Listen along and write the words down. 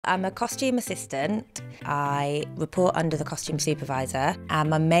I'm a costume assistant. I report under the costume supervisor,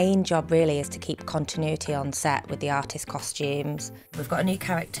 and my main job really is to keep continuity on set with the artist costumes. We've got a new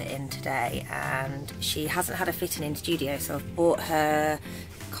character in today and she hasn't had a fitting in studio, so I've brought her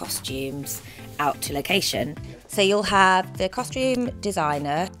costumes out to location. So you'll have the costume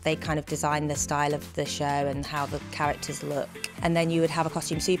designer, they kind of design the style of the show and how the characters look. And then you would have a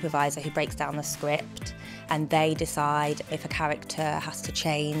costume supervisor who breaks down the script and they decide if a character has to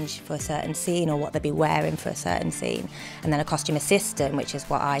change for a certain scene or what they'll be wearing for a certain scene. And then a costume assistant, which is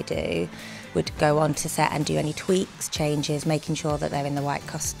what I do, would go on to set and do any tweaks, changes, making sure that they're in the right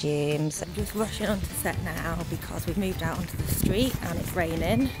costumes. I'm just rushing onto set now because we've moved out onto the street and it's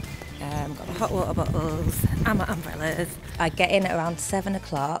raining. Got the hot water bottles and my umbrellas. I get in at around 7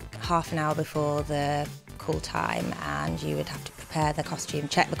 o'clock, half an hour before the call time, and you would have to prepare the costume,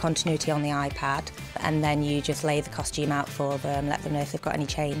 check the continuity on the iPad, and then you just lay the costume out for them, let them know if they've got any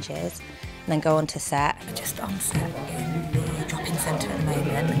changes, and then go on to set. We're just on set in the drop-in centre at the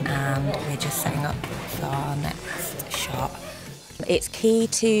moment, and we're just setting up for our next shot. It's key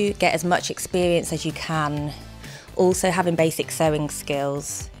to get as much experience as you can. Also, having basic sewing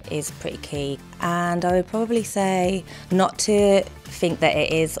skills is pretty key, and I would probably say not to think that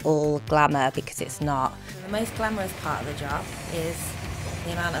it is all glamour, because it's not. The most glamorous part of the job is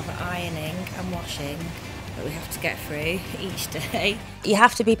the amount of ironing and washing that we have to get through each day. You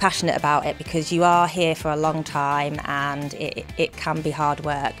have to be passionate about it because you are here for a long time and it can be hard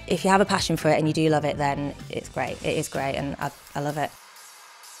work. If you have a passion for it and you do love it, then it's great. It is great and I love it.